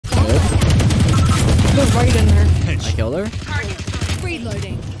right in there. I killed her.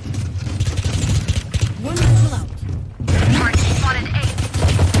 Reloading. One missile out. Target spotted A.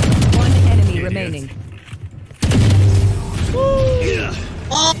 One enemy remaining.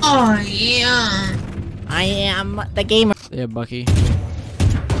 Oh, yeah. I am the gamer. Yeah, Bucky.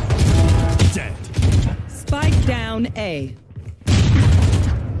 Dead. Spike down A.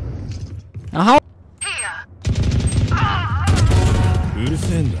 How?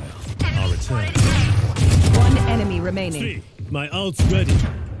 I'll return. One enemy remaining. See, my ult's ready.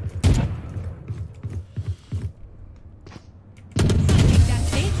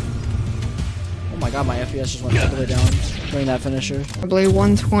 That's it. Oh my god, my FPS just went all the way down during that finisher. Probably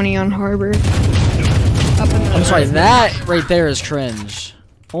 120 on Harbor. Up in the I'm sorry, that right there is cringe.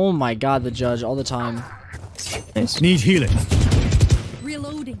 Oh my god, the judge all the time. Need healing.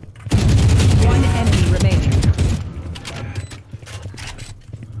 Reloading. One enemy remaining.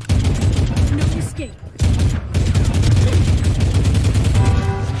 No escape.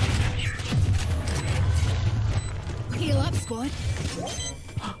 Heal up, squad.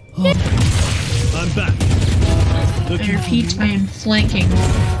 I'm back. Looking for Repeat, I am flanking.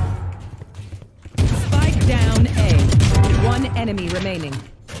 Spike down A. One enemy remaining.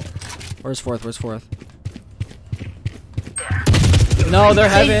 Where's fourth? Where's fourth? No, they're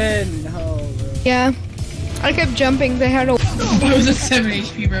heaven. No, bro. Yeah. I kept jumping. They had a. I was at 7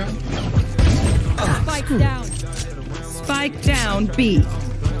 HP, bro. Spike down. Spike down B.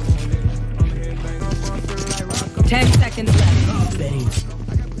 10 seconds left.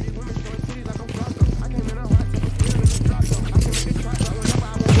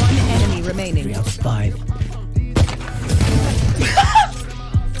 One enemy remaining. 3 out of 5.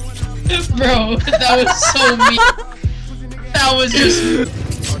 Bro, that was so mean. That was just.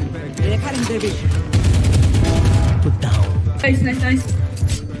 Put down. Nice, nice, nice.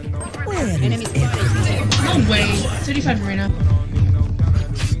 Enemy spotted. No way. 35 arena.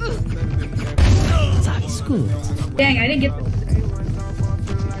 That's good. Dang, I didn't get.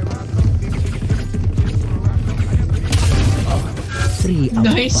 3 out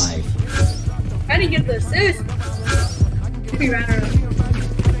Nice. of 5. I didn't get the assist. We ran around.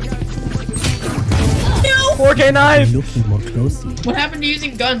 4K knife. Looking more closely. What happened to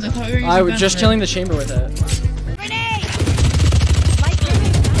using guns? I thought we were using I was guns, just right? killing the chamber with it.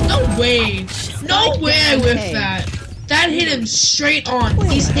 No way. No way I whiffed that. That hit him straight on.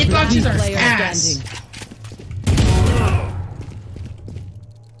 These hitboxes are Player ass. standing.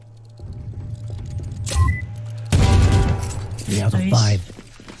 Three out of Nice. 5.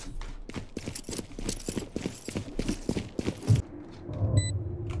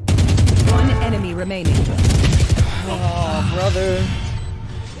 One enemy remaining. Oh, brother.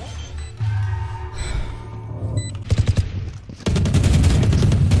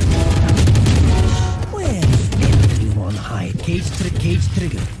 Where's everyone hide? Cage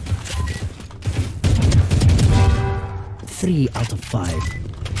trigger. 3 out of 5.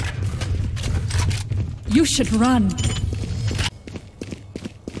 You should run.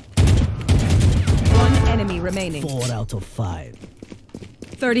 One enemy remaining. 4 out of 5.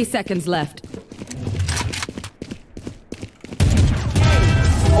 30 seconds left.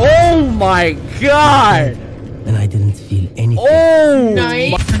 Oh my god. And I didn't feel anything. Oh.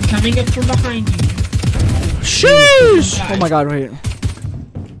 Nice. I'm coming up from behind you. Sheesh. Oh my god, wait.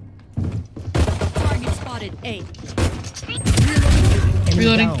 Target spotted A.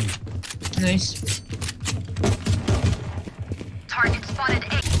 Reloading. Down. Nice. Target spotted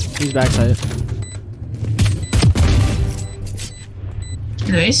A. He's backside.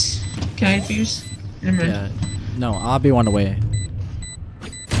 Nice. Can I defuse? Never mind. Yeah. No, I'll be one away.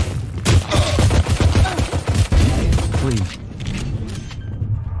 3.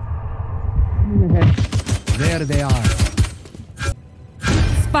 There they are.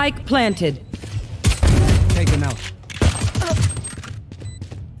 Spike planted. Take him out.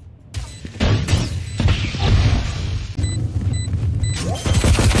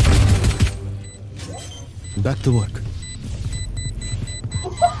 Back to work.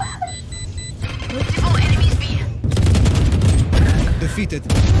 All enemies B. Defeated.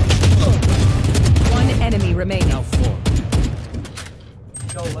 One enemy remaining. Now 4.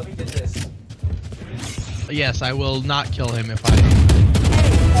 Yes, I will not kill him if I.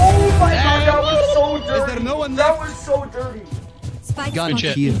 Oh my god, that was so dirty. Is there no one That left? was so dirty. Spike Gun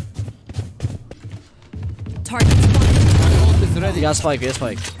shit. here. Target spotted. Is ready. You got spike, you got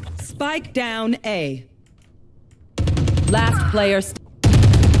spike. Spike down A. Last player.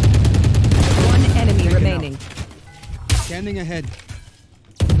 One enemy remaining. Scanning ahead.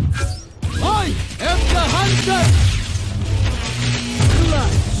 I am the hunter!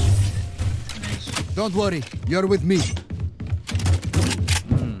 Don't worry, you're with me.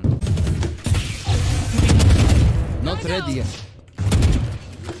 Not ready yet.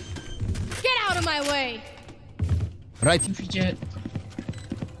 Get out of my way! Right. Jet.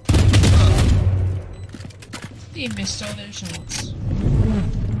 They missed all their shots.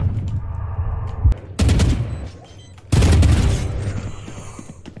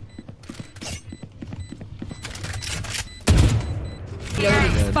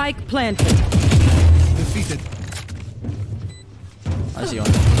 Spike planted. Defeated. I see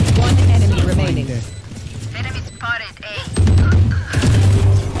one. One enemy remaining. Enemy spotted A.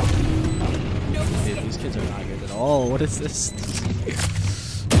 Dude, these kids are not good at all. What is this?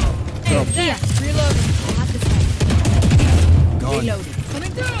 Yeah, reloading. Have this way. Gone. Reloading.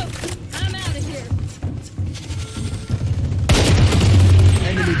 Coming through! I'm out of here.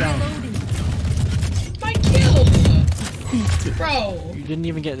 Enemy down. My kill! Bro! You didn't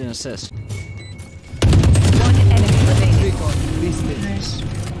even get an assist. One enemy remaining. Recon. Missed it. Nice.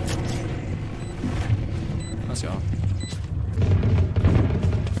 Let's go.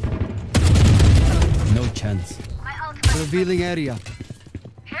 No chance. My ultimate. Revealing area.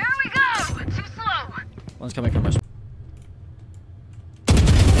 Here we go! Too slow! One's coming from us.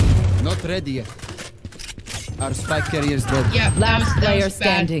 Not ready yet. Our spike carrier's dead. Yeah, Last that player was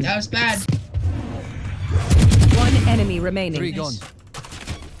standing. Bad. That was bad. One enemy remaining. 3 gone.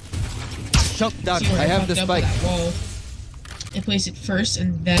 Shock dart. See where I have the fucked up spike. that wall. I place it first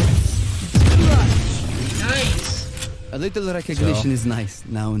and then. Nice. A little recognition is nice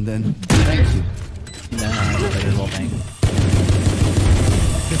now and then. Thank you. Nah, I don't think this whole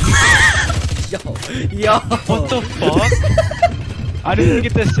thing. Yo! What the fuck? I didn't even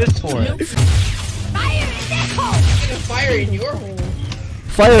get the assist for it. Fire in that hole! I'm gonna fire in your hole.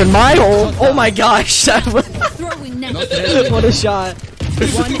 Fire in my hole! Oh my gosh! Throwing now. Not ready. What a shot!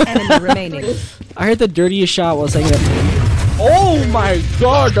 One enemy remaining. I heard the dirtiest shot while saying that. Oh my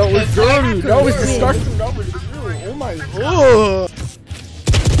god, that was dirty! That was disgusting! That was dirty! Oh my god!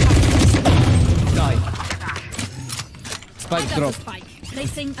 Die. Spike drop. Spike.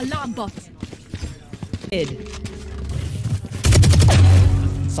 Placing alarm bot. Mid.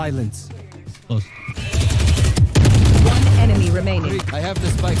 Silence. One enemy remaining. I have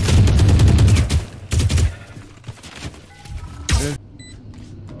the spike.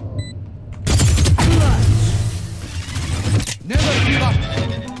 Never give up.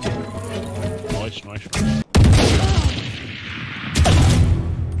 Nice.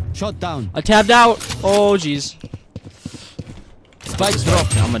 Shot down. I tapped out! Oh jeez. Spike drop.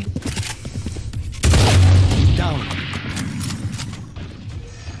 I'm a Down.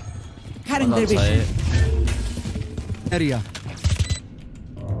 Area.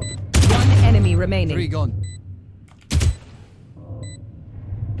 One enemy remaining. 3 gone.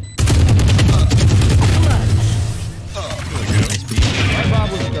 My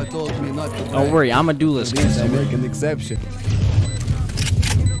babushka told me not to cry. Don't worry, I'm a duelist. Please, I make an exception.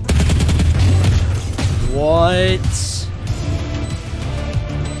 What?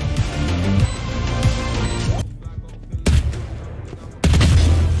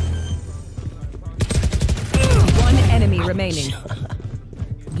 One enemy remaining. Feeling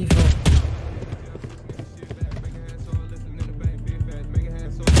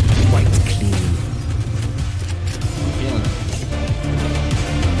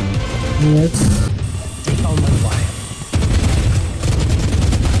it. Take out my fire.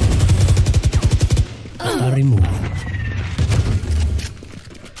 I remove.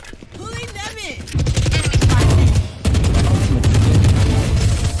 Pulling them in.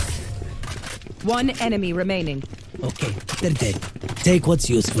 One enemy remaining. Okay, they're dead. Take what's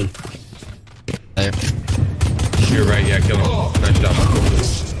useful. You're right, yeah, kill him. Nice job.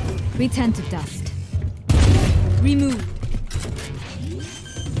 Return to dust. Remove.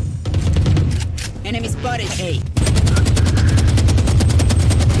 Enemy spotted. Hey.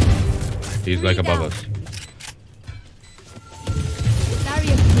 He's like above us.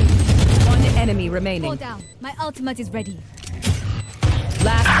 Barrier free. One enemy remaining. Fall down. My ultimate is ready.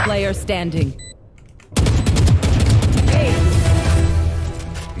 Last player standing.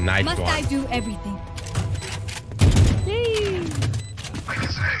 Nice Must one. I do everything? One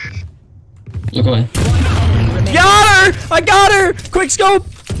enemy remaining. Got her! I got her! Quick scope!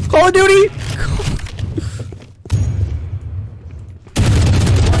 Call of Duty!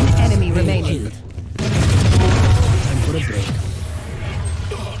 One enemy remaining. Time for a break.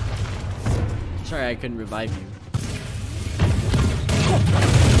 Sorry, I couldn't revive you.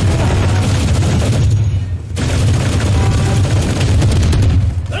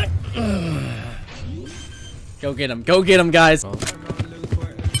 Go get him, guys.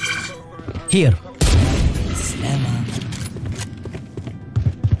 Here.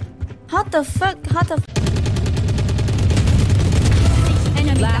 What the fuck? How the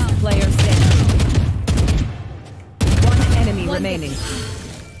enemy Last down. player standing. One enemy remaining.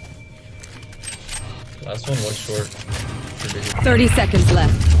 Last one was short. 30 seconds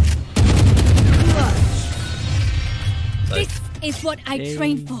left. This is what I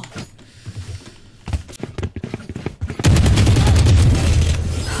trained for.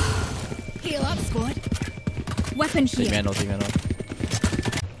 Heal up, squad. Weapon here.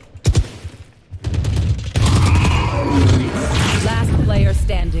 Last player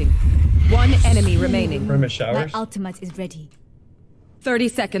standing. One enemy remaining. Room of My showers. ultimate is ready. 30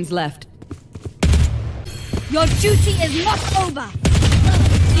 seconds left. Your duty is not over.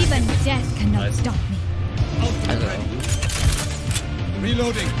 Even death cannot stop me.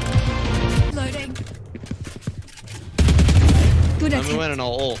 Reloading. Loading. Good I'm attack. winning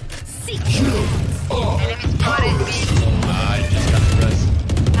all ult. Seek. Enemy spotted B. I just got the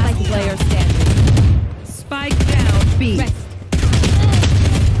rest. Last player standing. Spike down B. Rest.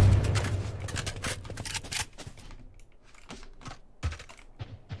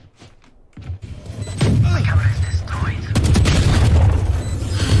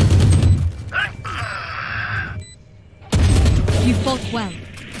 You fought well.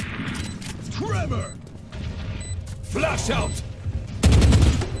 Tremor. Flash out.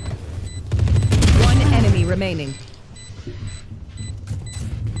 One enemy remaining.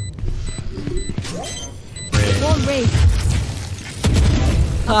 Wall raised.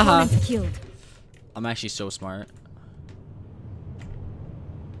 Haha. Opponent killed. I'm actually so smart.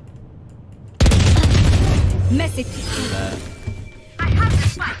 Message.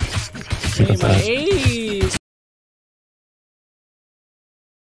 Hey, my